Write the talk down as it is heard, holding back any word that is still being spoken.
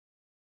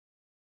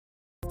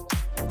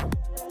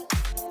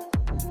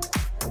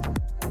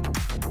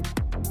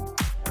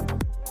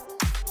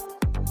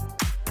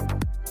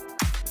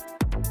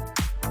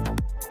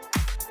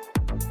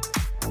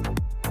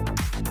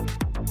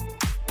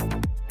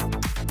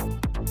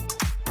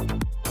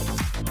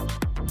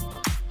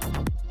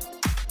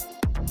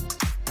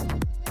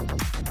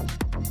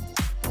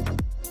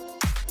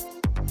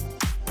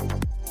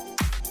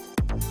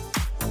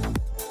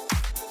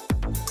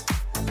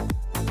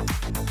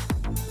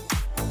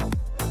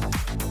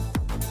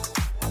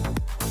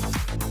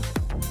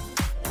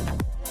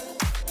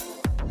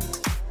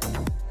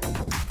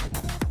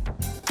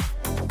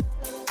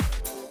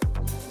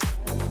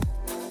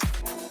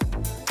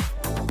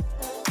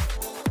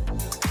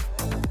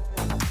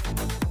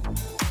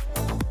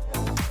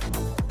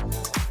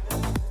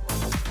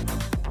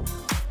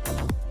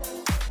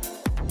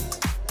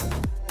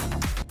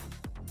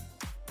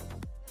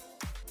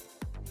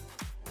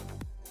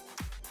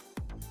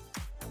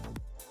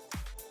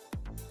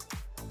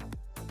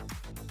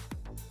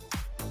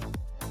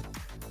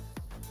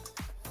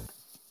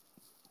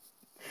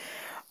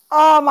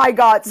Oh my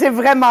God, c'est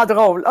vraiment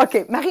drôle.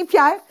 OK,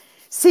 Marie-Pierre,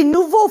 c'est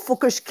nouveau, il faut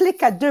que je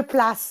clique à deux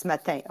places ce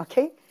matin, OK?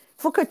 Il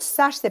faut que tu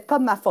saches, c'est pas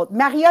ma faute.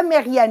 Maria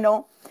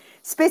Meriano,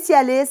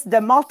 spécialiste de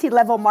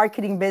multi-level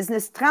marketing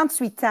business,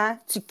 38 ans.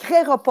 Tu ne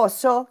créeras pas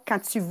ça quand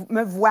tu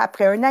me vois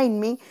après 1 an et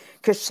demi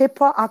que je ne sais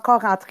pas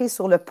encore rentrer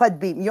sur le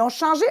Podbeam. Ils ont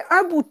changé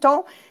un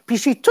bouton, puis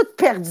je suis toute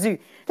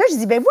perdue. Là, je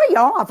dis, ben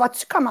voyons,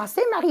 vas-tu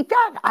commencer,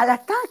 Marie-Pierre? Elle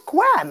attend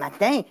quoi,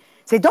 matin?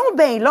 C'est donc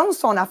bien long,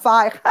 son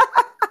affaire.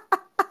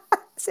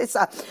 C'est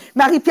ça.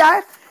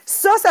 Marie-Pierre,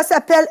 ça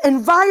s'appelle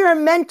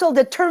Environmental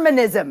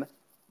Determinism.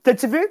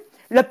 T'as-tu vu?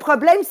 Le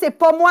problème, c'est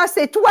pas moi,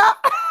 c'est toi.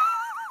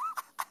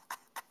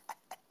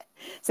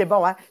 C'est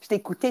bon, hein? Je t'ai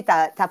écouté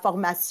ta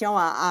formation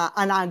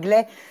en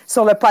anglais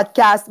sur le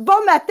podcast.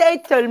 Bon matin,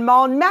 tout le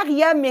monde.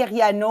 Maria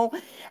Meriano.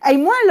 Et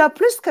moi, là,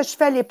 plus que je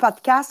fais les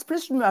podcasts,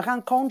 plus je me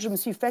rends compte, je me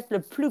suis fait le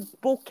plus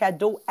beau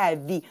cadeau à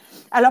vie.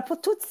 Alors,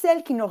 pour toutes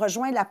celles qui nous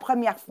rejoignent la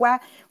première fois,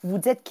 vous vous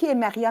dites, qui est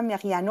Maria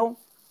Meriano?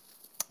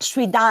 Je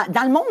suis dans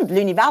le monde de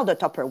l'univers de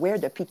Tupperware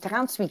depuis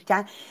 38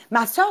 ans.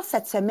 Ma soeur,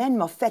 cette semaine,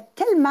 m'a fait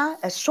tellement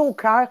chaud au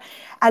cœur.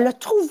 Elle a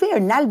trouvé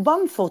un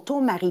album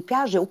photo,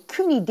 Marie-Pierre, j'ai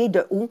aucune idée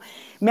de où,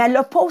 mais elle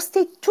a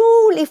posté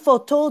toutes les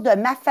photos de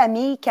ma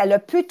famille qu'elle a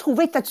pu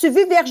trouver. T'as-tu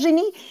vu,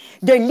 Virginie?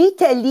 De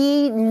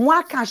l'Italie,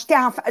 moi, quand j'étais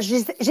enfant. Je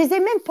les ai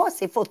même pas,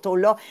 ces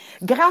photos-là.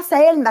 Grâce à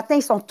elle, maintenant,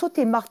 ils sont tous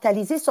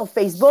immortalisés sur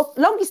Facebook.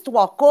 Longue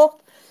histoire courte.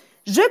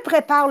 Je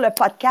prépare le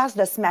podcast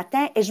de ce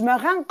matin et je me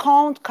rends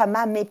compte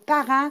comment mes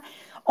parents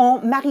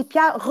ont,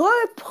 Marie-Pierre,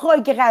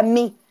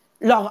 reprogrammé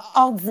leur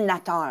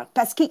ordinateur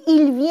parce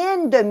qu'ils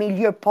viennent de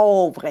milieux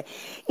pauvres.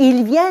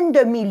 Ils viennent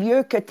de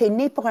milieux que tu es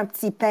né pour un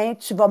petit pain,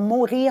 tu vas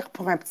mourir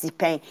pour un petit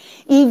pain.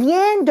 Ils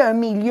viennent d'un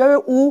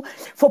milieu où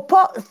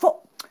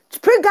tu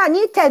peux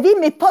gagner ta vie,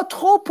 mais pas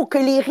trop pour que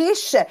les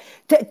riches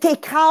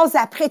t'écrasent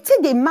après. Tu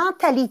sais, des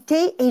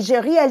mentalités, et je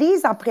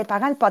réalise en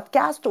préparant le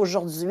podcast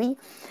aujourd'hui,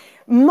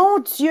 mon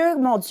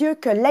Dieu,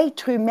 que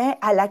l'être humain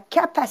a la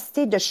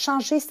capacité de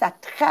changer sa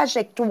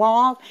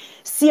trajectoire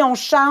si on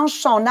change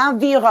son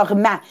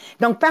environnement.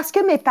 Donc, parce que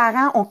mes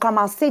parents ont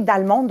commencé dans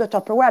le monde de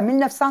Tupperware en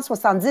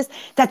 1970,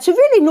 t'as-tu vu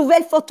les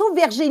nouvelles photos,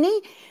 Virginie,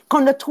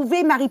 qu'on a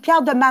trouvées,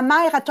 Marie-Pierre, de ma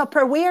mère à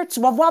Tupperware? Tu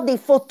vas voir des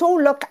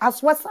photos là, en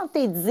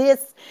 70,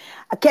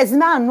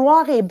 quasiment en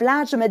noir et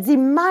blanc. Je me dis,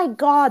 my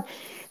God,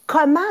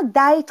 comment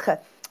d'être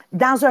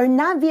dans un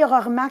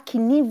environnement qui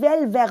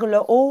nivelle vers le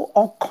haut,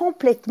 ont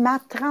complètement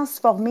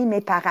transformé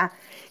mes parents.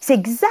 C'est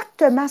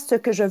exactement ce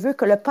que je veux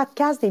que le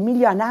podcast des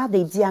millionnaires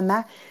des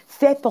diamants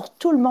fait pour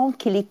tout le monde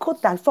qui l'écoute,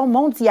 dans le fond,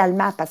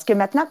 mondialement. Parce que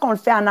maintenant qu'on le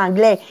fait en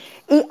anglais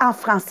et en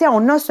français,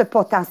 on a ce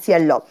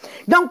potentiel-là.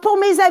 Donc, pour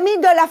mes amis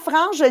de la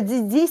France, je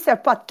dédie ce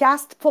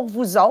podcast pour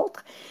vous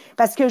autres,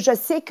 parce que je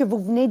sais que vous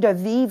venez de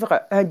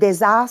vivre un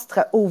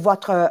désastre où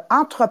votre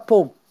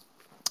entrepôt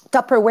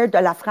Tupperware de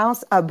la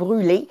France a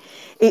brûlé.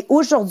 Et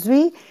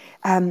aujourd'hui,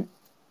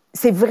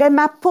 c'est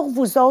vraiment pour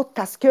vous autres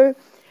parce que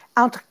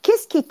entre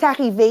qu'est-ce qui est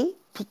arrivé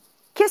puis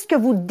qu'est-ce que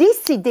vous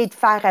décidez de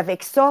faire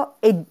avec ça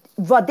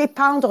va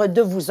dépendre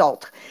de vous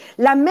autres.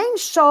 La même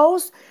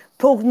chose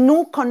pour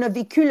nous qu'on a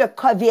vécu le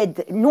COVID.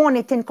 Nous, on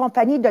était une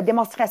compagnie de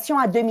démonstration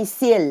à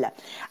domicile.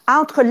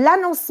 Entre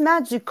l'annoncement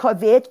du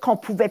COVID, qu'on ne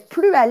pouvait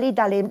plus aller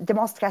dans les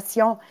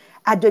démonstrations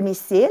à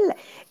domicile,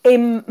 et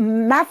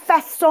ma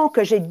façon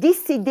que j'ai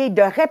décidé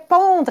de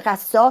répondre à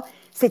ça,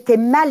 c'était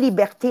ma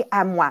liberté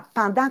à moi.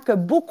 Pendant que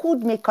beaucoup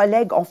de mes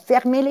collègues ont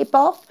fermé les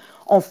portes,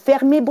 ont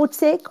fermé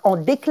boutique, ont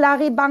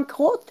déclaré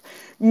banqueroute,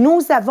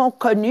 nous avons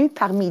connu,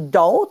 parmi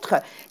d'autres,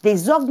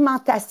 des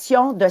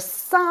augmentations de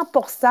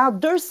 100%,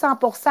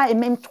 200% et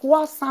même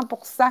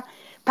 300%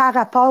 par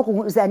rapport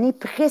aux années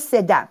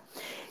précédentes.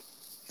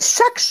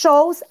 Chaque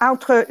chose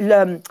entre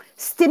le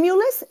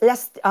stimulus,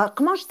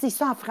 comment je dis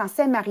ça en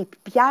français,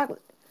 Marie-Pierre?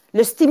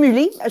 Le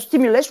stimulus, je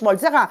vais le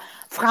dire en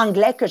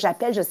franglais que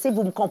j'appelle, je sais,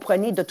 vous me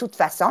comprenez de toute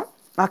façon,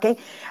 OK?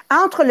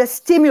 Entre le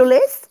stimulus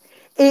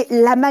et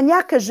la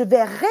manière que je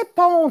vais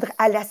répondre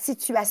à la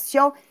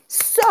situation,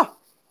 ça,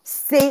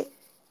 c'est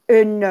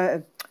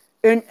un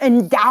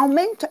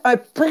endowment, un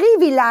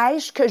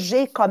privilège que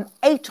j'ai comme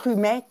être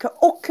humain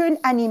qu'aucun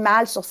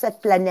animal sur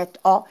cette planète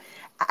a,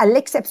 à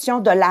l'exception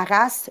de la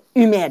race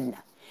humaine.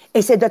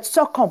 Et c'est de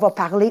ça qu'on va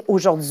parler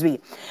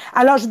aujourd'hui.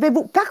 Alors, je vais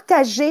vous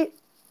partager,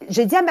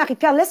 j'ai dit à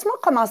Marie-Pierre, laisse-moi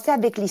commencer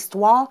avec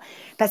l'histoire,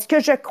 parce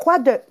que je crois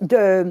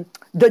de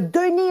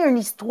donner une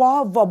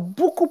histoire va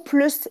beaucoup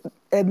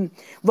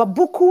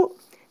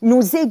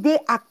nous aider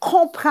à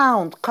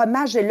comprendre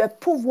comment j'ai le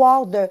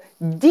pouvoir de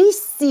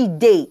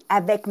décider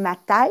avec ma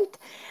tête,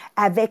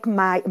 avec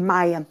my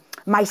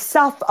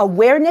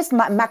self-awareness,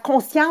 ma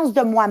conscience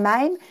de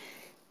moi-même,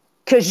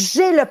 que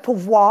j'ai le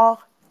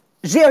pouvoir,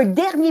 j'ai un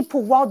dernier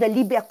pouvoir de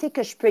liberté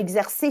que je peux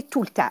exercer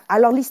tout le temps.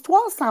 Alors,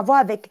 l'histoire s'en va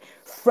avec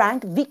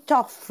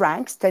Victor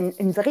Frank, c'est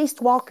une vraie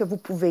histoire que vous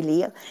pouvez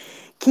lire,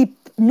 qui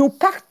nous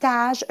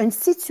partage une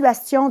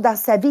situation dans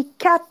sa vie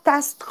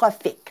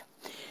catastrophique.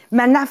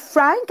 Maintenant,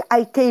 Frank a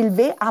été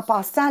élevé en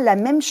passant la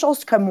même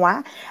chose que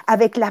moi,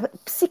 avec la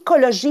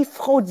psychologie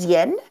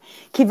freudienne,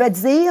 qui veut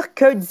dire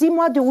que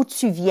dis-moi d'où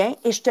tu viens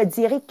et je te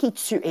dirai qui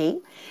tu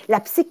es. La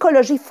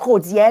psychologie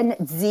freudienne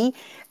dit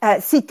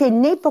si tu es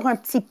né pour un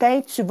petit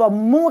pain, tu vas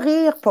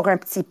mourir pour un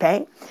petit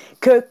pain,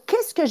 que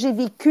qu'est-ce que j'ai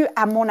vécu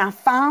à mon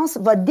enfance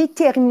va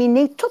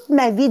déterminer toute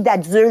ma vie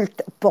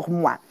d'adulte pour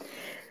moi.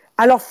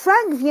 Alors,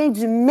 Frank vient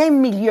du même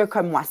milieu que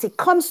moi. C'est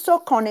comme ça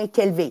qu'on est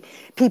élevé.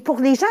 Puis pour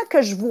les gens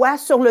que je vois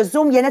sur le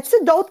Zoom, y en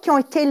a-t-il d'autres qui ont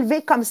été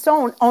élevés comme ça?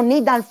 On est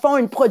dans le fond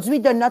un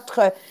produit de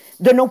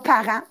nos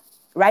parents,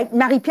 right?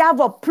 Marie-Pierre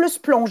va plus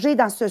plonger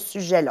dans ce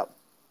sujet-là.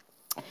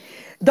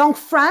 Donc,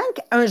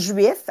 Frank, un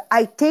Juif,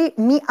 a été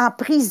mis en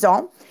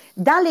prison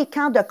dans les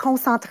camps de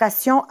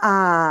concentration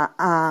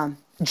en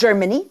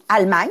Germany,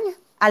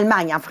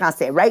 Allemagne en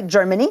français, right?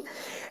 Germany.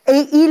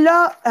 Et il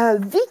a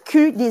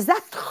vécu des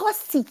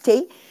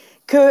atrocités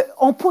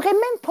qu'on ne pourrait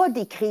même pas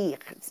décrire.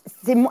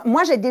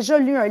 Moi, j'ai déjà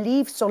lu un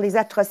livre sur les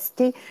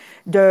atrocités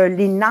de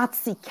les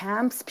Nazi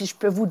camps, puis je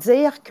peux vous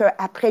dire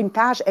qu'après une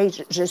page, hey,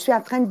 je suis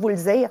en train de vous le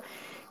dire,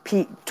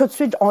 puis tout de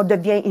suite, on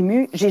devient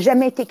ému. J'ai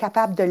jamais été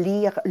capable de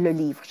lire le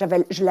livre.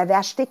 Je l'avais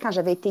acheté quand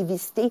j'avais été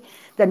visiter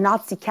The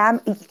Nazi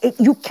Camp.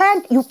 You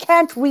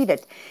can't read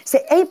it.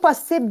 C'est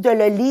impossible de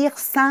le lire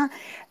sans...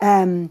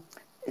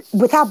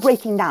 without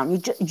breaking down.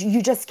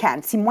 You just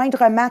can't. Si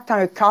moindrement tu as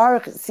un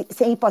cœur,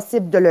 c'est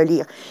impossible de le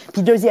lire.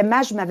 Puis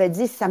deuxièmement, je m'avais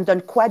dit, ça me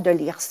donne quoi de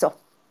lire ça?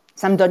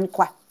 Ça me donne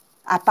quoi?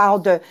 À part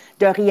de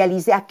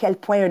réaliser à quel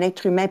point un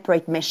être humain peut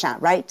être méchant,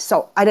 right?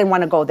 So, I didn't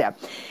want to go there.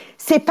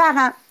 Ses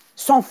parents,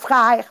 son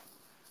frère,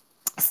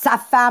 sa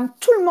femme,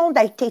 tout le monde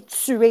a été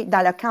tué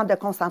dans le camp de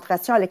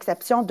concentration à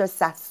l'exception de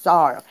sa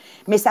sœur.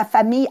 Mais sa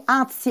famille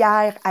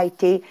entière a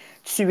été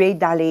tuée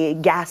dans les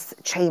gas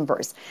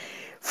chambers.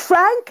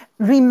 Frank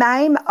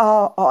lui-même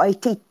a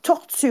été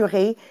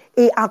torturé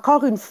et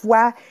encore une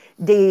fois,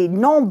 des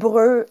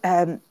nombreuses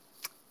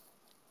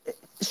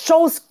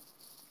choses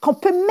qu'on ne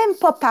peut même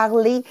pas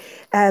parler,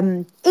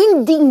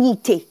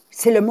 indignité,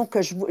 c'est le mot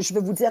que je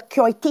veux vous dire,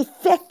 qui ont été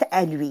faites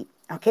à lui.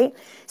 OK?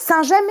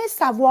 Sans jamais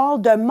savoir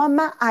d'un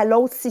moment à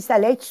l'autre si ça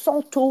allait être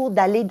son tour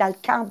d'aller dans le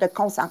camp de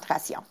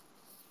concentration.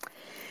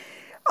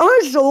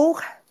 Un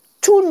jour,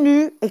 tout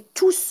nu et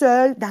tout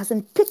seul, dans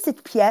une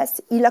petite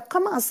pièce, il a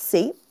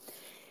commencé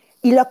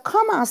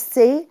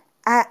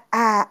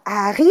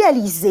à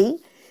réaliser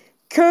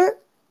qu'il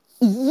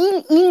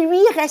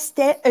lui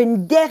restait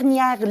une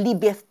dernière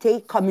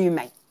liberté comme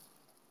humain.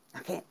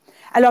 Okay?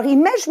 Alors,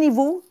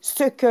 imaginez-vous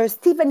ce que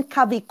Stephen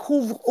Covey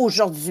couvre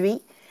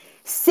aujourd'hui.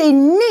 C'est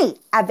né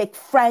avec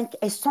Frank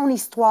et son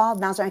histoire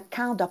dans un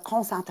camp de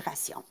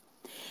concentration.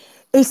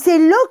 Et c'est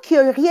là qu'il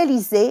a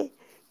réalisé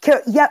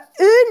qu'il y a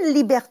une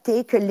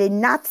liberté que les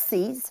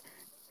nazis,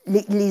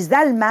 les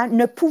Allemands,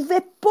 ne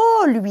pouvaient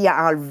pas lui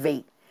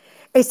enlever.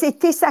 Et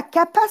c'était sa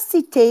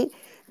capacité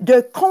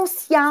de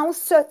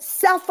conscience,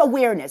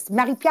 self-awareness.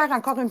 Marie-Pierre,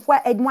 encore une fois,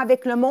 aide-moi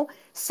avec le mot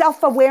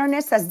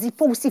self-awareness. Ça se dit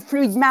pas aussi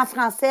fluidement en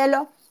français,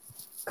 là?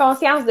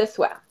 Conscience de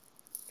soi.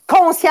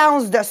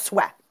 Conscience de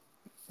soi.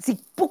 C'est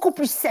beaucoup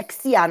plus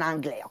sexy en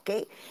anglais, OK?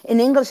 In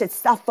English, it's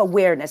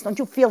self-awareness. Don't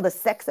you feel the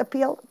sex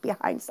appeal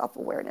behind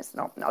self-awareness?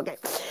 No, OK.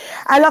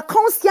 Alors,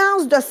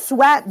 conscience de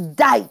soi,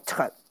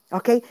 d'être,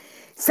 OK?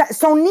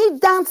 Son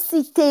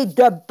identité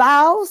de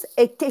base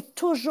était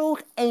toujours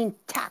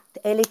intacte.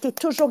 Elle était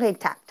toujours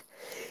intacte.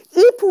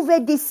 Il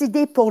pouvait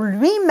décider pour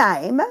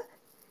lui-même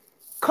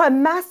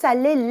comment ça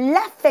allait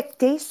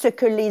l'affecter ce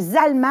que les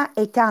Allemands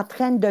étaient en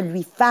train de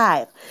lui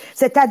faire.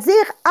 C'est-à-dire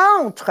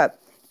entre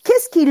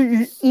qu'est-ce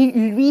qu'il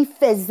lui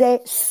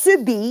faisait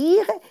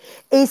subir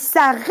et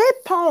sa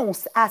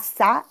réponse à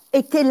ça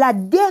était la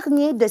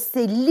dernière de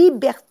ses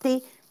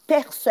libertés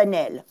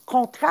personnelles,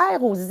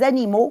 contraire aux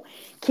animaux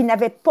qui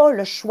n'avaient pas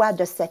le choix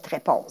de cette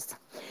réponse.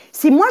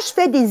 Si moi je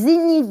fais des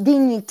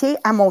indignités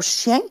à mon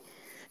chien,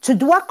 tu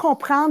dois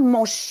comprendre,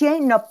 mon chien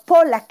n'a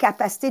pas la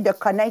capacité de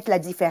connaître la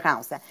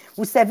différence.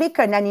 Vous savez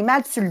qu'un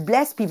animal, tu le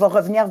blesses, puis il va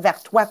revenir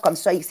vers toi comme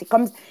ça. C'est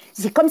comme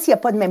s'il n'y a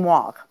pas de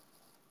mémoire.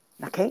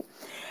 OK?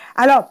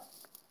 Alors,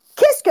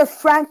 qu'est-ce que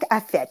Frank a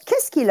fait?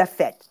 Qu'est-ce qu'il a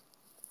fait?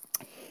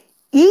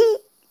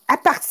 À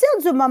partir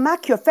du moment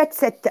qu'il a fait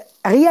cette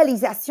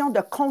réalisation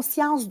de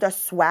conscience de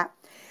soi,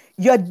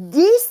 il a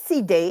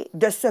décidé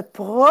de se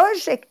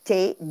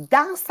projeter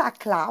dans sa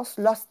classe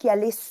lorsqu'il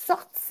allait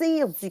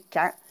sortir du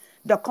camp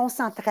de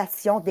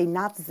concentration des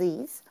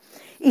nazis.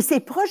 Il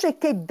s'est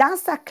projeté dans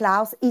sa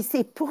classe, il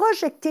s'est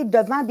projeté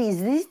devant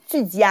des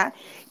étudiants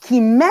qui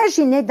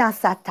imaginaient dans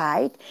sa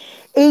tête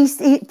et il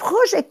s'est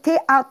projeté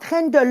en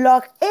train de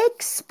leur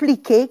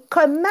expliquer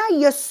comment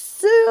il a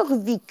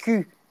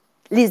survécu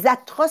les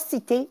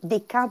atrocités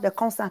des camps de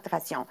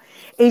concentration.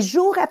 Et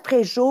jour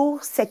après jour,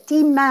 cette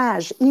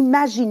image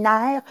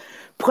imaginaire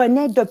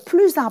prenait de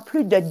plus en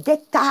plus de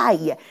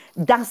détails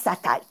dans sa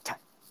tête.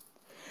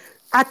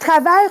 À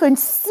travers une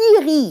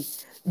série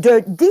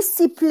de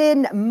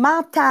disciplines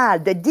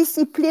mentales, de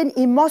disciplines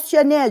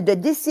émotionnelles, de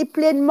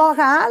disciplines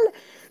morales,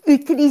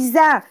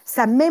 utilisant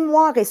sa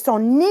mémoire et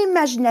son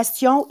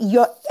imagination, il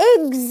a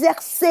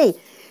exercé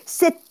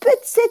cette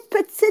petite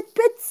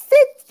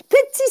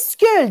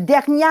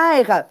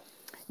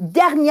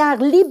dernière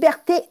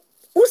liberté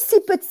aussi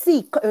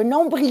petit qu'un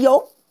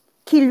embryon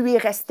qui lui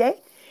restait,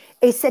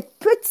 et cette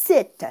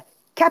petite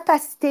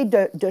capacité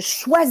de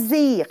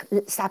choisir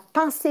sa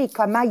pensée,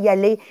 comment il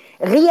allait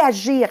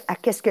réagir à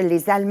ce que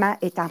les Allemands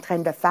étaient en train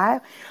de faire,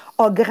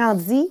 a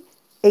grandi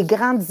et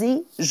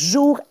grandi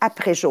jour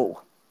après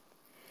jour.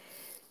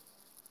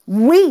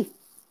 Oui,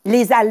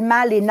 les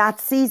Allemands, les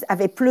nazis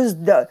avaient plus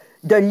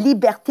de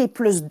liberté,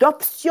 plus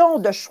d'options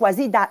de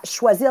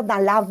choisir dans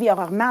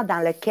l'environnement dans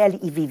lequel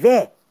ils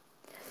vivaient.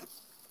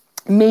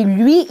 Mais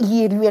lui,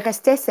 il lui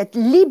restait cette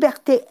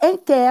liberté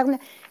interne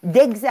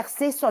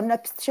d'exercer son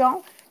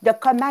option de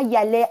comment il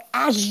allait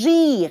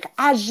agir.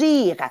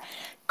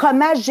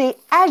 Comment j'ai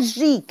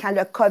agi quand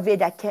le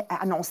COVID a été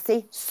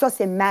annoncé, ça,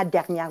 c'est ma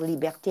dernière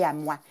liberté à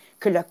moi,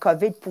 que le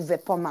COVID ne pouvait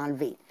pas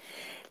m'enlever.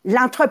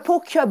 L'entrepôt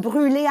qui a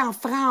brûlé en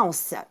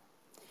France,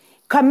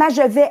 comment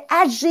je vais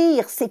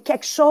agir, c'est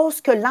quelque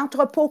chose que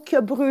l'entrepôt qui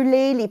a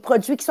brûlé, les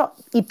produits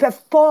ils ne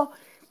peuvent pas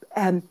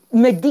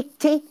me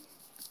dicter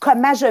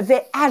comment je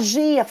vais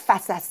agir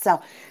face à ça.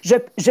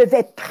 Je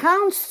vais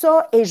prendre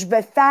ça et je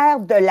vais faire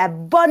de la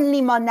bonne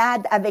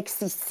limonade avec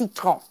ces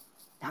citrons.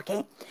 OK?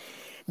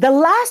 The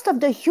last of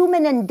the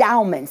human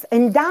endowments.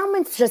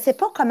 Endowments, je ne sais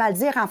pas comment le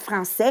dire en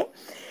français,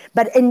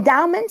 but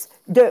endowments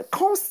de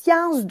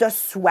conscience de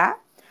soi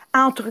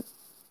entre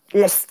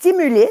le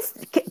stimulus,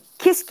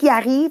 qu'est-ce qui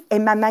arrive et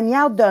ma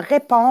manière de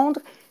répondre,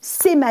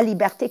 c'est ma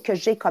liberté que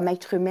j'ai comme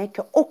être humain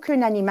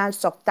qu'aucun animal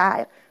sur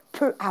Terre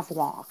peut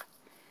avoir.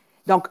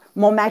 Donc,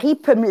 mon mari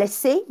peut me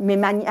laisser, mes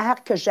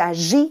manières que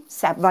j'agis,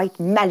 ça va être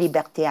ma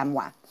liberté à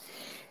moi.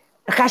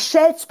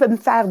 Rachel, tu peux me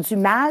faire du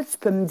mal, tu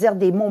peux me dire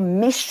des mots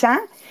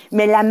méchants,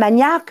 mais la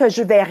manière que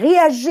je vais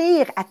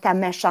réagir à ta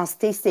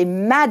méchanceté, c'est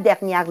ma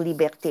dernière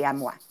liberté à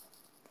moi.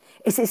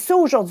 Et c'est ça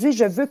aujourd'hui,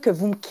 je veux que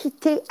vous me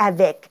quittez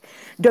avec,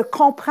 de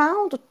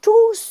comprendre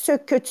tout ce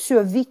que tu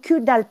as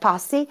vécu dans le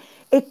passé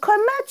et comment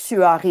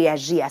tu as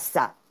réagi à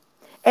ça.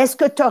 Est-ce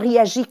que tu as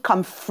réagi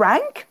comme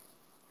Frank?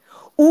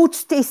 Ou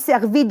tu t'es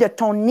servi de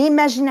ton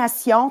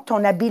imagination,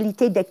 ton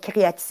habilité d'être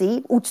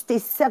créative, ou tu t'es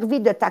servi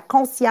de ta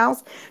conscience,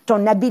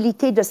 ton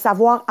habilité de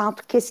savoir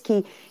entre qu'est-ce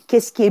qui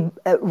est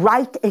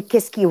right et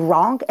qu'est-ce qui est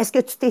wrong. Est-ce que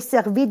tu t'es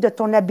servi de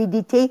ton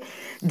habilité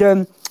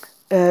de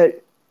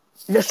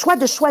le choix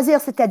de choisir,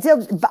 c'est-à-dire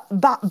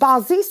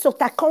basé sur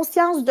ta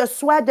conscience de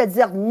soi, de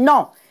dire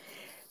non,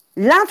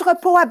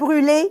 l'entrepôt a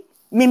brûlé,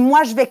 mais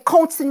moi je vais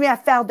continuer à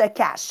faire de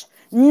cash.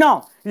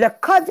 Non, le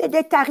COVID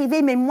est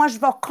arrivé, mais moi, je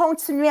vais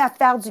continuer à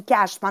faire du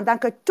cash. Pendant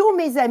que tous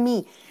mes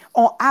amis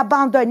ont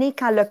abandonné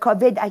quand le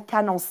COVID a été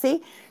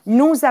annoncé,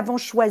 nous avons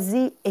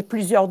choisi, et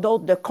plusieurs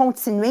d'autres, de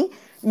continuer.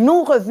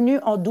 Nos revenus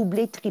ont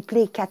doublé,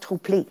 triplé,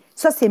 quadruplé.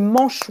 Ça, c'est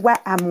mon choix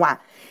à moi.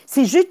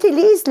 Si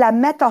j'utilise la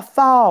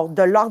métaphore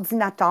de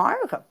l'ordinateur,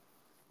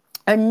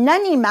 un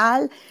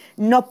animal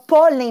n'a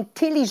pas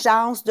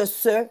l'intelligence de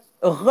se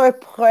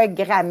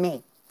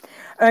reprogrammer.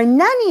 Un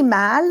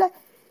animal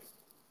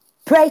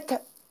peut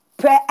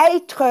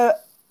être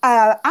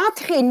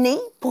entraîné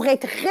pour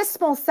être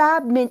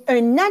responsable, mais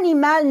un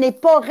animal n'est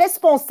pas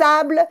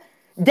responsable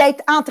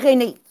d'être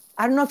entraîné.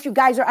 I don't know if you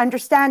guys are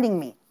understanding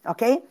me,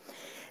 OK?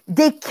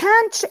 Des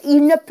canches,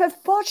 ils ne peuvent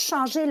pas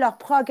changer leur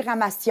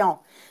programmation.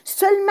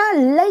 Seulement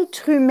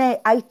l'être humain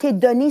a été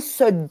donné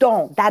ce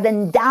don, that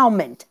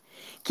endowment,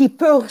 qui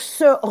peut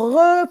se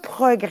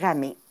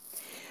reprogrammer.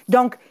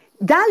 Donc,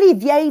 dans les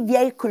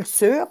vieilles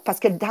cultures, parce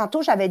que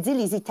tantôt j'avais dit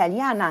les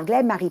Italiens en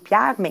anglais,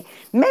 Marie-Pierre, mais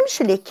même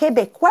chez les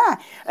Québécois,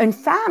 une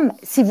femme,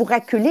 si vous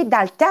reculez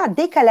dans le temps,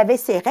 dès qu'elle avait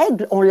ses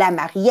règles, on la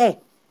mariait.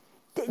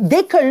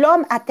 Dès que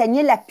l'homme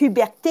atteignait la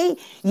puberté,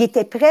 il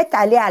était prêt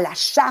à aller à la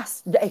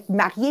chasse, d'être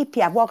marié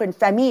puis avoir une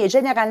famille. Et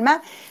généralement,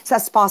 ça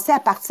se passait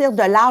à partir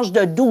de l'âge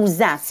de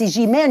 12 ans. Si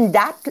j'y mets une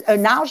date,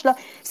 un âge, là,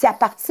 c'est à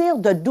partir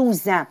de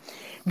 12 ans.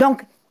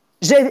 Donc,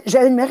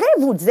 j'aimerais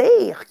vous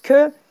dire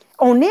que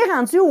on est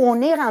rendu où on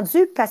est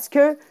rendu parce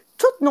que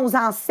tous nos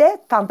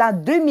ancêtres, pendant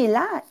 2000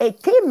 ans,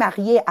 étaient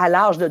mariés à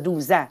l'âge de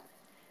 12 ans.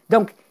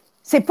 Donc,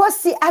 c'est pas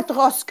si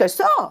atroce que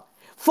ça.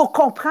 Il faut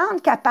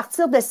comprendre qu'à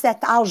partir de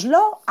cet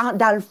âge-là,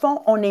 dans le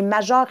fond, on est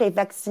majeur et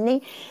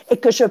vacciné et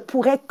que je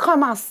pourrais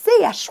commencer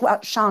à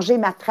changer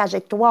ma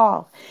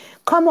trajectoire.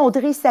 Comme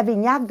Audrey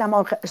Savignac, dans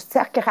mon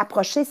cercle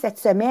rapproché cette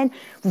semaine,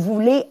 vous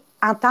voulez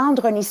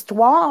entendre une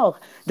histoire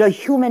de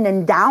human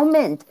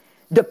endowment,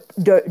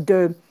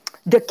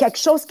 de quelque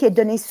chose qui est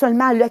donné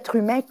seulement à l'être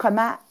humain,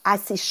 comment elle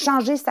s'est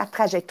changé sa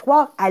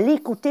trajectoire, aller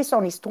écouter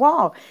son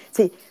histoire.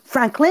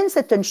 Franklin,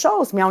 c'est une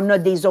chose, mais on a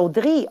des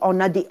Audrey,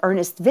 on a des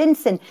Ernest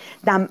Vincent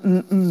dans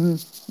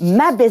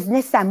ma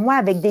business à moi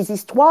avec des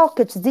histoires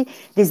que tu dis,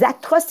 des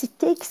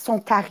atrocités qui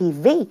sont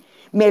arrivées,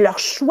 mais leur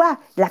choix,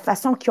 la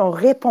façon qu'ils ont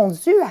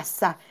répondu à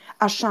ça,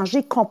 a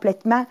changé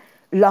complètement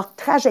leur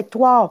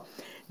trajectoire.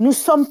 Nous ne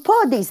sommes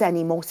pas des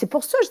animaux. C'est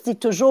pour ça que je dis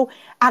toujours,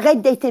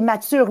 arrête d'être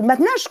immature.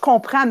 Maintenant, je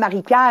comprends,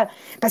 Marie-Pierre,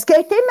 parce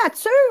qu'être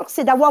immature,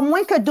 c'est d'avoir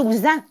moins que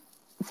 12 ans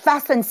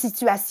face à une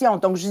situation.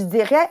 Donc, je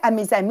dirais à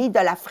mes amis de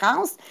la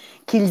France,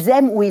 qu'ils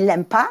aiment ou ils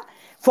l'aiment pas,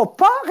 il ne faut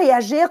pas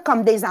réagir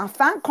comme des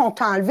enfants qu'on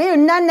t'a enlevé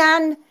une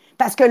nanane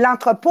parce que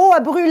l'entrepôt a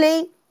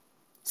brûlé.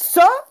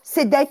 Ça,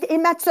 c'est d'être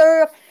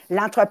immature.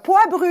 L'entrepôt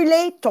a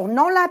brûlé,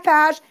 tournons la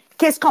page.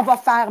 Qu'est-ce qu'on va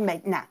faire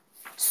maintenant?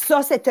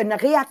 Ça, c'est une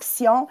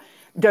réaction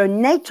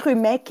d'un être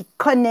humain qui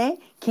connaît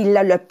qu'il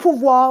a le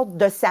pouvoir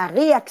de sa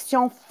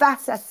réaction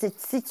face à cette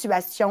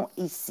situation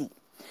ici.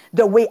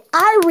 The way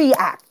I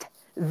react,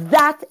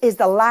 that is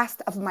the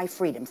last of my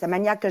freedoms. La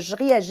manière que je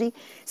réagis,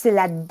 c'est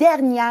la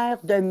dernière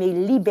de mes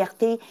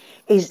libertés.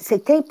 Et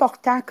c'est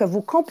important que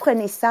vous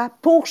compreniez ça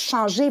pour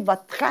changer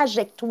votre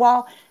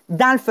trajectoire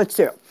dans le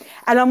futur.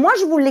 Alors, moi,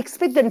 je vous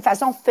l'explique d'une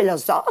façon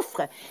philosophe,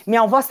 mais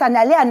on va s'en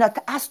aller à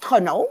notre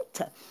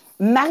astronaute,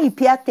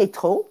 Marie-Pierre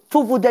Tétrault,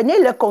 pour vous donner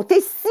le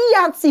côté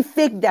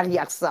scientifique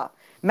derrière ça.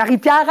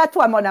 Marie-Pierre, à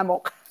toi, mon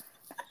amour.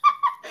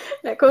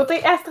 Le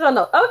côté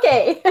astronaute.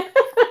 OK!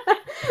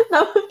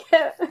 Donc,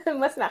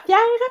 moi, c'est Marie-Pierre.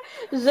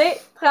 J'ai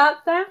 30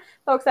 ans.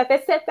 Donc, ça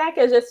fait 7 ans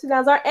que je suis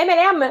dans un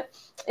MLM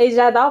et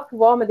j'adore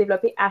pouvoir me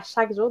développer à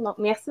chaque jour. Donc,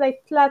 merci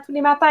d'être là tous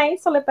les matins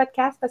sur le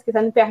podcast parce que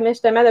ça nous permet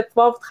justement de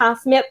pouvoir vous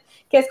transmettre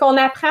qu'est-ce qu'on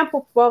apprend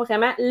pour pouvoir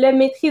vraiment le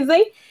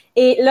maîtriser.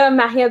 Et là,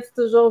 Maria dit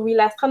toujours oui,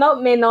 l'astronaute,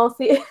 mais non,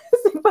 c'est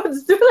pas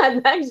du tout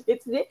là-dedans que j'ai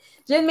étudié.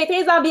 J'ai une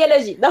maîtrise en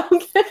biologie.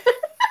 Donc,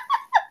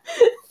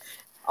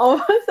 on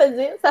va se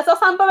dire, ça se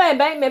ressemble pas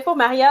bien, mais pour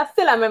Maria,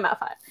 c'est la même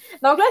affaire.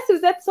 Donc là, si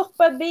vous êtes sur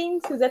Podbean,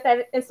 si vous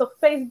êtes sur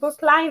Facebook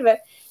Live,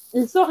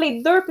 sur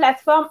les 2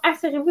 plateformes,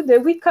 assurez-vous de,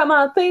 oui,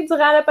 commenter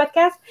durant le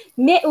podcast,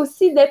 mais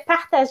aussi de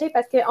partager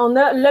parce qu'on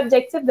a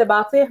l'objectif de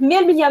bâtir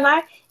 1000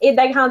 millionnaires et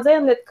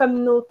d'agrandir notre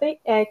communauté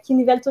qui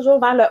nivelle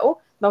toujours vers le haut.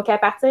 Donc, à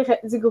partir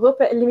du groupe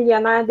Les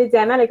Millionnaires des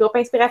Diamants, le groupe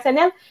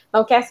inspirationnel.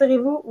 Donc,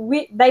 assurez-vous,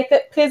 oui,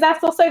 d'être présent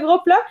sur ce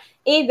groupe-là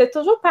et de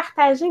toujours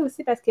partager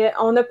aussi parce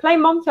qu'on a plein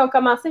de monde qui ont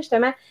commencé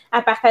justement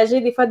à partager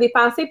des fois des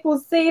pensées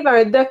positives,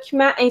 un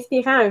document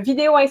inspirant, une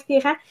vidéo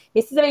inspirant.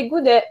 Mais si vous avez le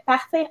goût de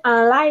partir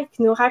en live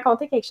et nous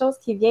raconter quelque chose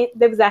qui vient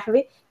de vous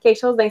arriver, quelque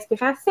chose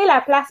d'inspirant, c'est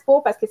la place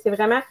pour parce que c'est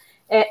vraiment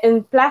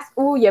une place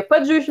où il n'y a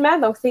pas de jugement.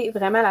 Donc, c'est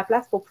vraiment la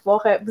place pour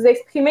pouvoir vous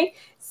exprimer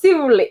si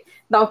vous voulez.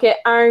 Donc,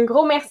 un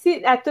gros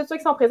merci à tous ceux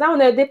qui sont présents. On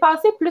a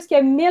dépassé plus que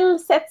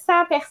 1700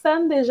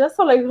 personnes déjà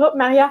sur le groupe,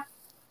 Maria.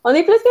 On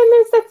est plus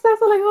que 1700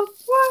 sur le groupe.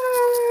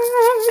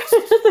 Ouais!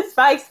 C'est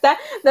super excitant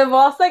de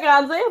voir ça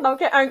grandir.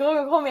 Donc, un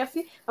gros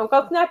merci. Donc,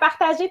 continuez à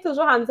partager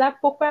toujours en disant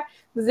pourquoi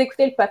vous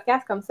écoutez le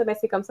podcast. Comme ça, ben,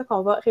 c'est comme ça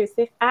qu'on va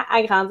réussir à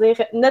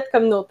agrandir notre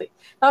communauté.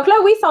 Donc là,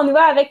 oui, si on y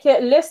va avec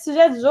le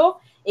sujet du jour.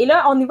 Et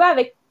là, on y va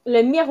avec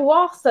le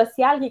miroir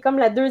social, qui est comme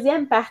la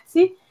deuxième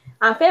partie.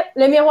 En fait,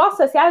 le miroir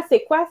social,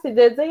 c'est quoi? C'est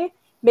de dire,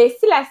 bien,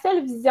 si la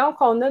seule vision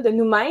qu'on a de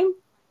nous-mêmes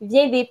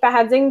vient des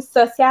paradigmes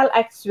sociaux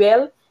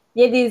actuels,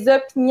 vient des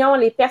opinions,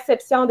 les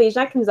perceptions des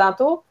gens qui nous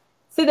entourent,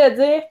 c'est de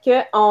dire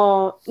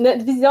que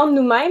notre vision de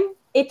nous-mêmes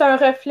est un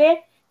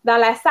reflet dans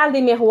la salle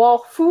des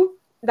miroirs fous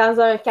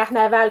dans un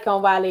carnaval qu'on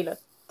va aller là.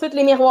 Tous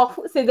les miroirs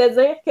fous, c'est de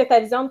dire que ta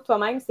vision de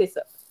toi-même, c'est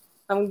ça.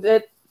 Donc,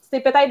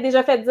 c'est peut-être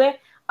déjà fait dire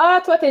 « Ah,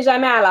 toi, t'es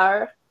jamais à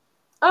l'heure.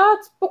 Ah,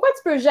 pourquoi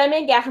tu peux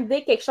jamais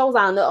garder quelque chose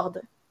en ordre? »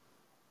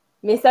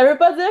 Mais ça ne veut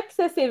pas dire que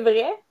ça, c'est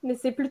vrai, mais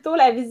c'est plutôt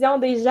la vision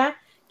des gens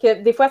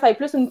que des fois, ça est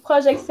plus une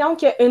projection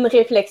qu'une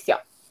réflexion.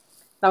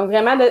 Donc,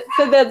 vraiment,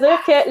 c'est de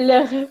dire que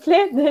le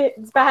reflet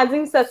du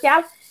paradigme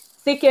social,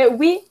 c'est que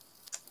oui,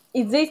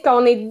 ils disent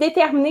qu'on est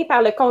déterminé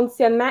par le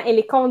conditionnement et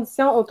les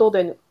conditions autour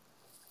de nous.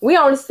 Oui,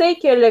 on le sait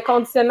que le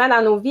conditionnement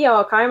dans nos vies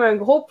a quand même un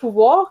gros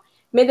pouvoir,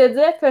 mais de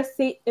dire que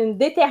c'est une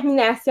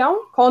détermination,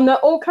 qu'on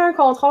n'a aucun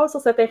contrôle sur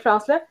cette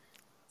influence-là,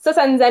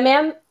 ça nous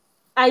amène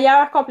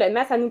ailleurs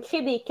complètement. Ça nous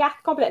crée des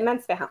cartes complètement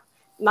différentes.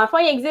 Dans le fond,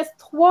 il existe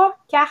 3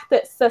 cartes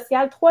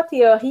sociales, 3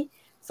 théories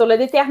sur le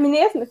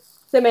déterminisme.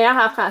 C'est meilleur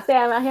en français,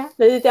 hein, Maria?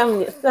 Le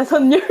déterminisme. Ça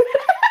sonne mieux.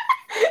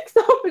 Qui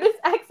sont plus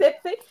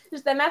acceptés,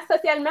 justement,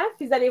 socialement.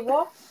 Puis vous allez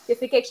voir que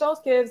c'est quelque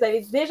chose que vous avez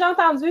déjà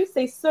entendu,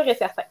 c'est sûr et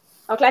certain.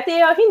 Donc, la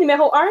théorie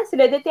numéro 1, c'est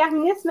le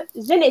déterminisme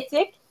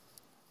génétique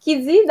qui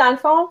dit, dans le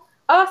fond,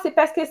 c'est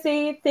parce que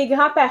c'est tes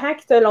grands-parents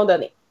qui te l'ont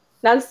donné.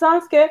 Dans le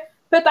sens que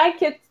peut-être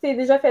que tu t'es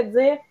déjà fait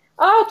dire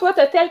toi, tu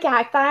as tel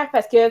caractère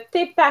parce que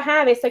tes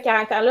parents avaient ce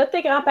caractère-là,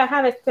 tes grands-parents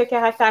avaient ce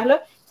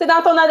caractère-là. C'est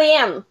dans ton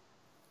ADN.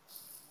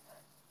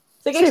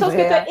 C'est quelque chose que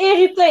tu as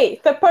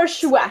hérité. Tu n'as pas le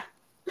choix.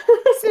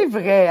 C'est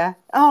vrai, hein?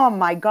 Oh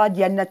my God,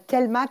 il y en a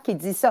tellement qui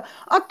disent ça.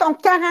 Ton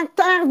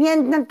caractère vient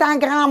de ta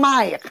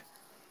grand-mère.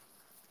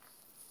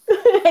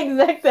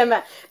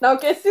 Exactement. Donc,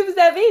 si vous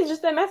avez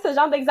justement ce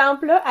genre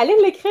d'exemple-là, allez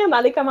l'écrire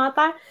dans les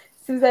commentaires.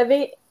 Si vous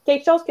avez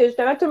quelque chose que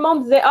justement tout le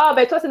monde disait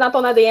ben toi, c'est dans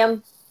ton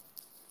ADN.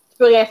 Tu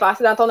peux rien faire,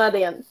 c'est dans ton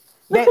ADN.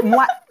 Ben,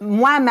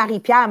 moi,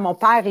 Marie-Pierre, mon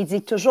père, il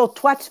dit toujours,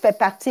 toi, tu fais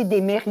partie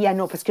des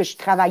Mérianos, parce que je suis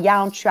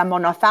travaillante, je suis à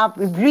mon affaire.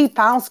 Lui, il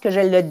pense que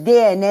j'ai le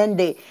DNN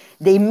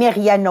des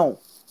Mérianos.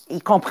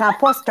 Il comprend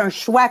pas, c'est un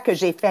choix que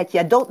j'ai fait. Il y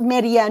a d'autres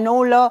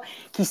Mérianos, là,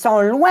 qui sont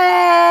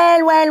loin,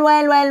 loin,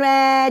 loin, loin,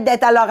 loin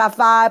d'être à leur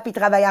affaire puis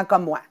travaillant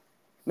comme moi.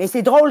 Mais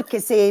c'est drôle que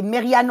ces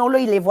Mérianos-là,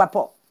 ils les voient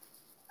pas.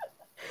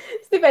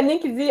 Stéphanie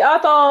qui dit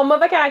ton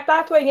mauvais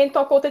caractère, toi, il vient de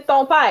ton côté de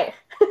ton père.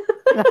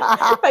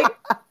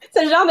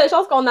 C'est le genre de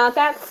choses qu'on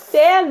entend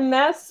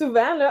tellement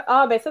souvent. Là.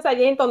 Ça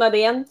vient de ton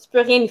ADN, tu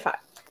peux rien y faire.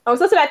 Donc,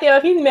 ça, c'est la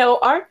théorie numéro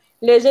 1.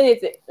 le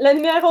génétique. Le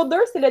numéro 2,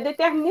 c'est le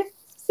déterminisme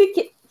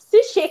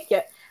psychique.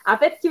 En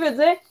fait, qui veut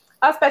dire,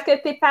 c'est parce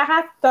que tes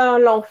parents t'en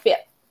l'ont fait.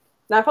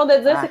 Dans le fond, de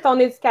dire, c'est ton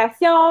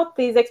éducation,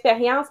 tes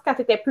expériences quand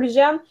tu étais plus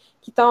jeune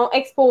qui t'ont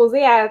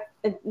exposé à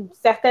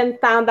certaines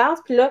tendances.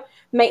 Puis là,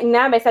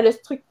 maintenant, ça a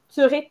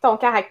structuré ton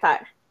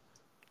caractère.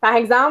 Par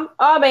exemple,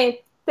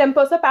 t'aimes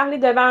pas ça parler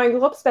devant un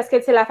groupe, c'est parce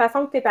que c'est la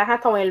façon que tes parents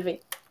t'ont élevé.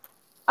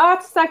 Tu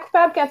te sens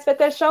coupable quand tu fais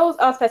telle chose,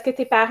 c'est parce que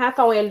tes parents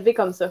t'ont élevé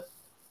comme ça.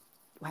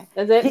 Ouais.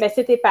 C'est-à-dire,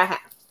 c'est tes parents.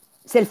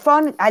 C'est le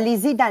fun.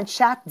 Allez-y dans le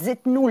chat,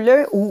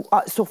 dites-nous-le ou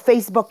sur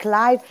Facebook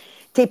Live.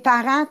 Tes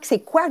parents, c'est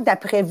quoi,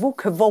 d'après vous,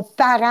 que vos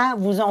parents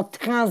vous ont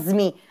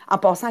transmis? En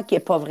passant qui n'est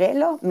pas vrai,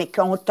 là, mais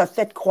qu'on t'a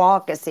fait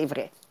croire que c'est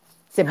vrai.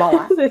 C'est bon,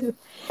 hein?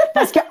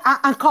 Parce que,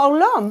 encore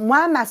là,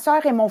 moi, ma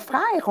soeur et mon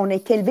frère, on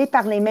est élevés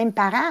par les mêmes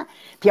parents.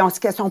 Puis,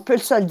 on peut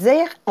se le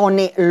dire, on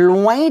est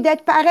loin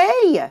d'être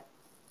pareil.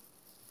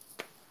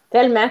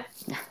 Tellement.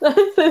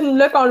 C'est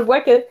là qu'on le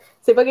voit que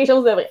c'est pas quelque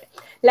chose de vrai.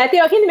 La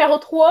théorie numéro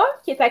 3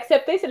 qui est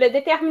acceptée, c'est le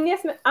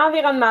déterminisme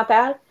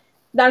environnemental.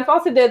 Dans le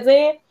fond, c'est de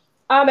dire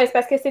c'est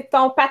parce que c'est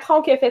ton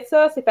patron qui a fait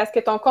ça, c'est parce que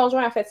ton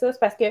conjoint a fait ça, c'est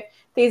parce que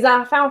tes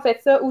enfants ont fait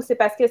ça, ou c'est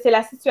parce que c'est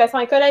la situation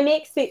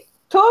économique. C'est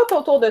tout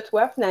autour de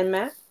toi,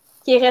 finalement,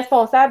 qui est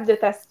responsable de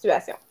ta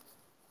situation.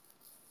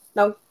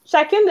 Donc,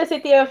 chacune de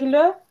ces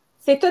théories-là,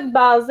 c'est tout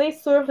basé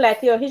sur la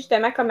théorie,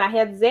 justement, comme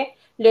Maria disait,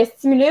 le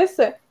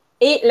stimulus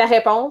et la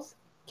réponse,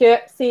 que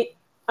c'est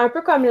un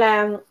peu comme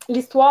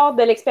l'histoire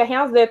de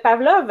l'expérience de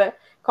Pavlov,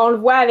 qu'on le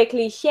voit avec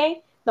les chiens.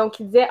 Donc,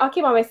 il disait, OK,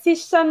 si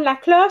je sonne la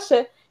cloche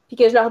puis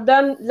que je leur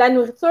donne de la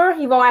nourriture,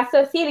 ils vont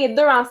associer les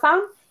deux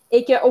ensemble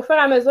et qu'au fur et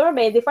à mesure,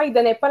 des fois, ils ne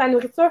donnaient pas la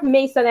nourriture,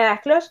 mais ils sonnaient la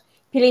cloche,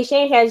 puis les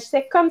chiens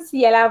réagissaient comme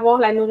s'ils allaient avoir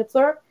la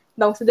nourriture.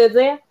 Donc, c'est de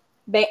dire,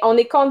 on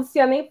est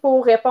conditionné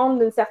pour répondre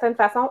d'une certaine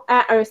façon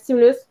à un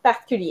stimulus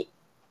particulier.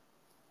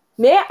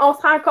 Mais on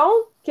se rend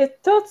compte que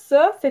tout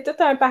ça, c'est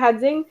tout un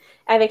paradigme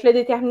avec le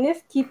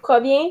déterminisme qui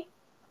provient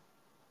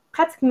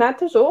pratiquement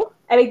toujours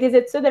avec des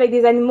études avec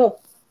des animaux.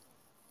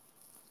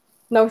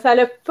 Donc, ça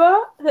n'a pas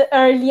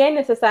un lien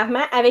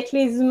nécessairement avec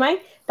les humains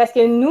parce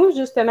que nous,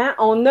 justement,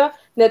 on a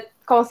notre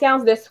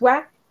conscience de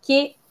soi qui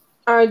est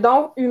un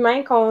don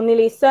humain qu'on est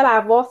les seuls à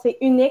avoir. C'est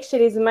unique chez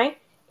les humains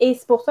et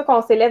c'est pour ça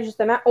qu'on s'élève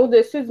justement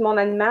au-dessus du monde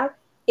animal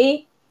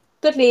et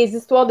toutes les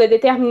histoires de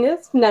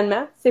déterminisme,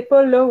 finalement, c'est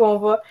pas là où on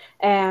va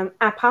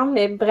apprendre,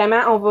 mais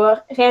vraiment, on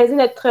va réaliser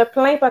notre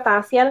plein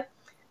potentiel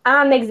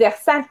en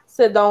exerçant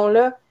ce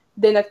don-là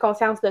de notre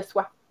conscience de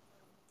soi.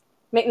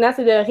 Maintenant,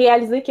 c'est de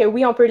réaliser que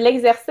oui, on peut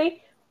l'exercer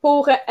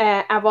pour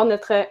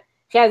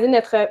réaliser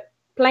notre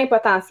plein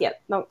potentiel.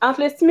 Donc,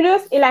 entre le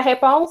stimulus et la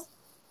réponse,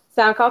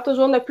 c'est encore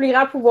toujours notre plus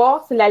grand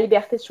pouvoir, c'est la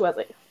liberté de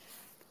choisir.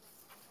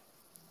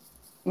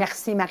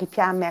 Merci,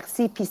 Marie-Pierre,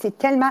 merci. Puis c'est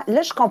tellement...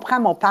 Là, je comprends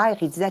mon père,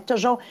 il disait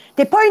toujours, «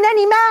 T'es pas un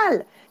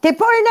animal! T'es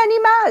pas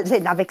un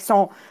animal! » Avec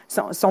son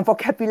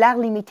vocabulaire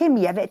limité, mais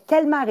il avait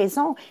tellement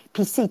raison.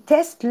 Puis ces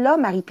tests-là,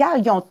 Marie-Pierre,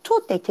 ils ont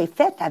tous été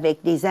faits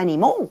avec des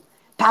animaux.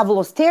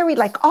 Pavlov's theory,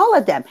 like all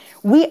of them.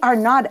 We are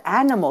not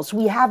animals.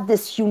 We have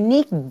this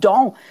unique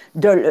don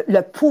de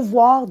le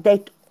pouvoir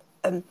d'être...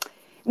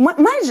 moi,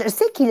 je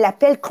sais qu'il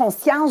l'appelle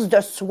conscience de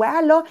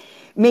soi, là,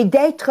 mais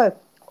d'être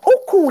au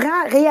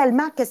courant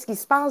réellement qu'est-ce qui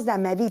se passe dans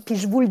ma vie. Puis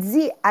je vous le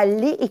dis,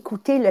 allez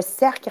écouter le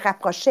cercle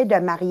rapproché de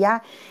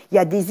Maria. Il y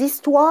a des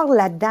histoires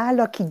là-dedans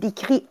là, qui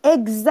décrivent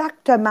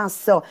exactement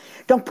ça.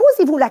 Donc,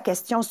 posez-vous la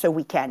question ce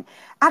week-end.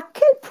 À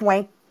quel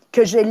point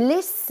que j'ai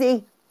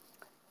laissé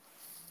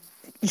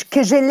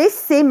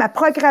ma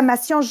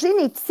programmation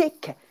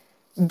génétique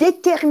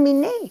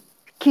déterminer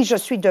qui je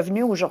suis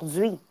devenue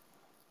aujourd'hui?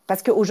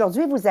 Parce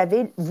qu'aujourd'hui, vous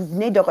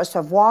venez de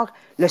recevoir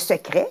le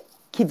secret,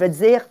 qui veut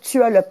dire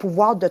tu as le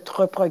pouvoir de te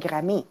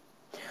reprogrammer.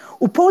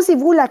 Ou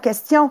posez-vous la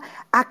question,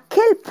 à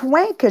quel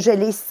point que j'ai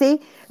laissé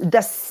de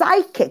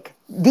psychic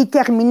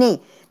déterminer?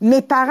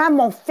 Mes parents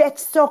m'ont fait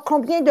ça.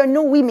 Combien de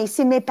nous? Oui, mais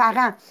c'est mes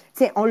parents.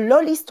 T'sais, on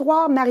l'a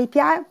l'histoire,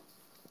 Marie-Pierre.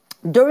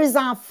 2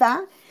 enfants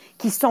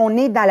qui sont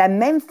nés dans la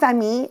même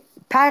famille,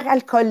 père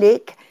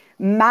alcoolique,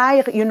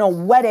 mère,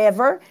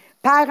 whatever,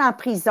 père en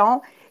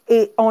prison.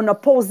 Et on a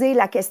posé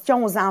la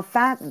question aux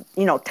enfants,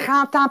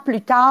 30 ans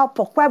plus tard,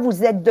 pourquoi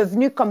vous êtes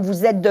devenus comme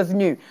vous êtes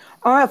devenus?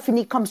 Un a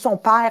fini comme son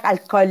père,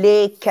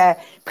 alcoolique,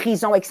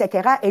 prison,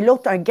 etc. Et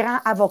l'autre, un grand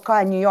avocat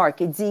à New York.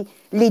 Il dit,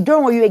 les deux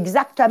ont eu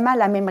exactement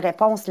la même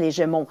réponse, les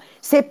jumeaux.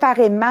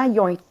 Séparément, ils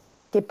ont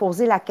été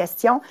posés la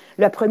question.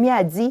 Le premier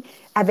a dit,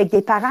 avec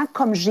des parents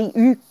comme j'ai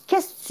eu,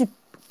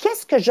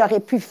 qu'est-ce que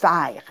j'aurais pu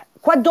faire?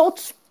 Quoi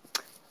d'autre?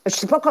 Je ne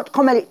sais pas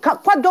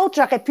quoi d'autre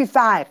j'aurais pu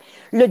faire.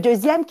 Le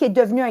deuxième, qui est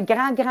devenu un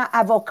grand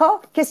avocat,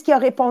 qu'est-ce qu'il a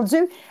répondu?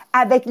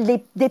 Avec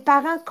des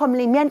parents comme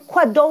les miennes,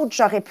 quoi d'autre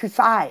j'aurais pu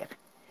faire?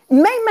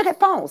 Même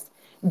réponse.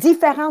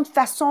 Différentes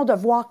façons de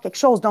voir quelque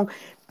chose. Donc,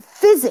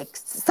 physique,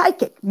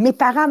 psychique, mes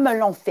parents me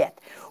l'ont fait.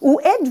 Ou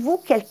êtes-vous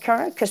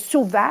quelqu'un que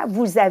souvent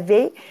vous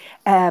avez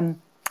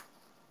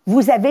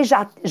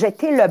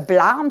jeté le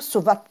blâme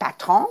sur votre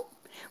patron?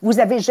 Vous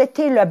avez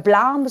jeté le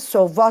blâme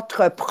sur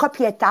votre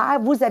propriétaire,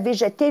 vous avez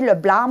jeté le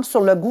blâme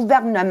sur le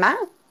gouvernement,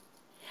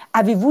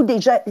 Avez-vous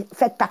déjà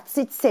fait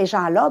partie de ces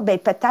gens-là? Bien,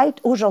 peut-être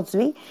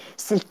aujourd'hui,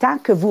 c'est le temps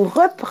que vous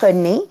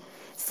repreniez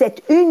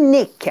cet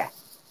unique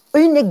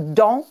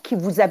don qui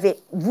vous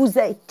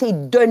a été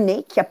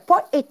donné, qui n'a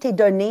pas été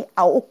donné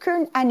à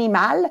aucun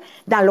animal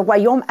dans le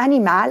royaume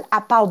animal,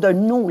 à part de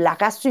nous, la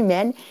race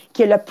humaine,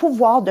 qui a le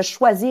pouvoir de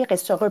choisir et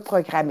se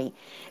reprogrammer.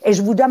 Et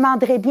je vous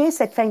demanderai bien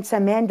cette fin de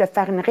semaine de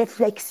faire une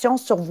réflexion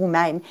sur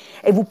vous-même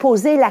et vous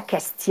poser la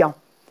question.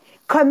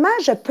 Comment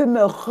je peux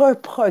me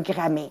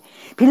reprogrammer?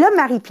 Puis là,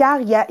 Marie-Pierre,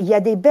 il y a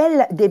des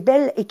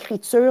belles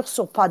écritures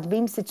sur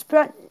Podbeam. Si tu peux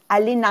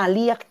aller en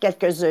lire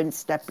quelques-unes,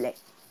 s'il te plaît.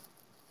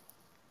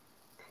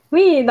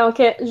 Oui, donc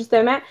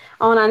justement,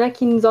 on en a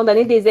qui nous ont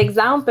donné des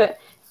exemples.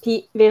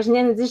 Puis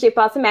Virginie nous dit, j'ai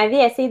passé ma vie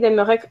à essayer de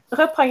me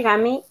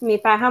reprogrammer. Mes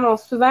parents m'ont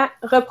souvent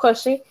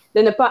reproché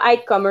de ne pas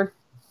être comme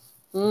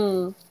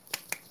eux.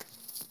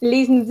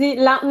 Lise nous dit,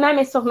 lentement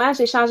mais sûrement,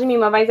 j'ai changé mes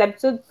mauvaises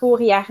habitudes pour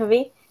y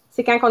arriver.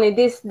 C'est quand on est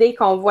décidé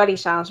qu'on voit les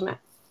changements.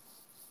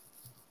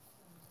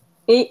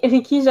 Et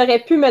Ricky, j'aurais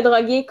pu me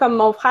droguer comme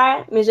mon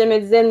frère, mais je me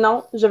disais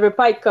non, je veux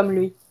pas être comme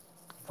lui.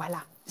 Voilà.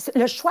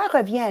 Le choix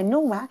revient à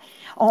nous, hein?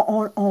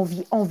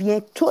 On vient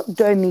tous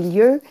d'un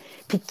milieu,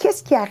 puis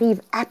qu'est-ce qui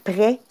arrive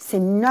après, c'est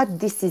notre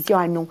décision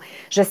à nous.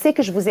 Je sais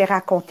que je vous ai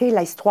raconté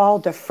l'histoire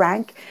de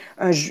Frank,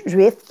 un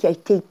juif qui a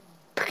été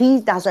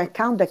pris dans un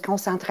camp de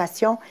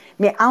concentration,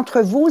 mais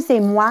entre vous et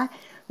moi,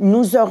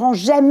 nous n'aurons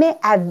jamais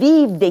à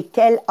vivre des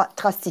telles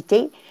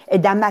atrocités. Et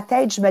dans ma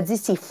tête, je me dis,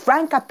 si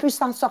Frank a pu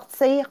s'en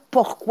sortir,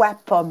 pourquoi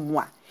pas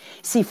moi?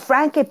 Si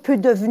Frank a pu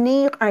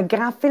devenir un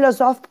grand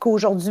philosophe,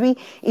 qu'aujourd'hui,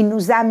 il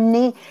nous a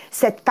amené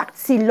cette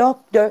partie-là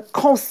de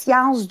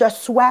conscience de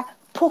soi,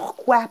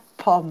 pourquoi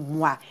pas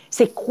moi?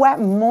 C'est quoi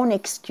mon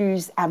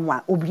excuse à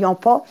moi? Oublions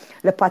pas,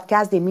 le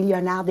podcast des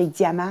millionnaires des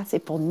diamants, c'est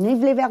pour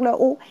niveler vers le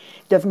haut,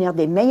 devenir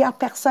des meilleures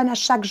personnes à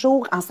chaque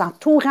jour en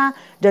s'entourant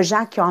de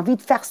gens qui ont envie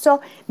de faire ça.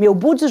 Mais au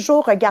bout du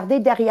jour, regardez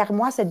derrière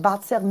moi, c'est de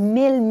bâtir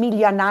 1000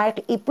 millionnaires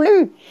et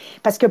plus.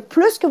 Parce que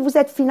plus que vous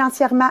êtes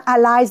financièrement à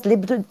l'aise,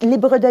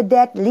 libre de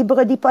dette,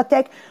 libre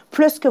d'hypothèque,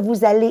 plus que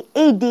vous allez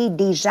aider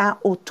des gens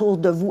autour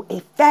de vous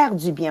et faire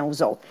du bien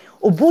aux autres.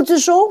 Au bout du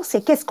jour,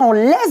 c'est qu'est-ce qu'on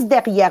laisse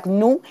derrière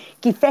nous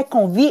qui fait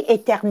qu'on vit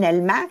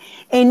éternellement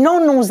et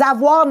non nos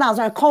avoirs dans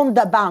un compte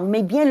de banque,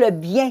 mais bien le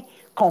bien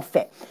qu'on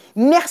fait.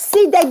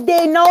 Merci d'être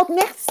des nôtres.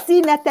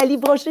 Merci, Nathalie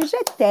Brochet.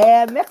 Je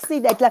t'aime.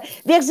 Merci d'être là.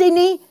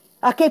 Virginie,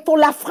 OK, pour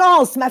la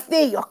France, ma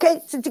fille, OK?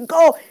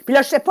 Go. Puis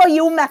là, je sais pas, il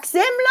est où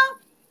Maxime, là?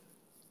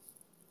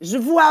 Je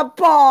vois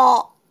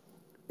pas.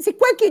 C'est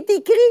quoi qui est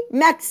écrit?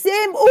 Maxime,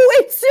 où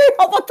es-tu?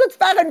 On va tout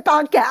faire une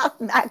pancarte.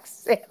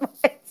 Maxime, où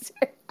es-tu?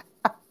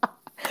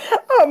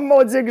 Oh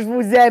mon Dieu, que je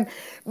vous aime.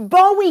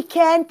 Bon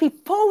week-end, puis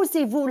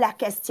posez-vous la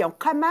question.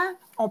 Comment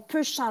on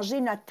peut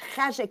changer notre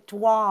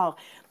trajectoire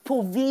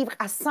pour vivre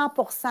à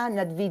 100%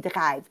 notre vie de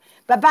rêve?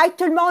 Bye bye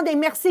tout le monde et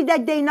merci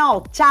d'être des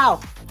nôtres. Ciao!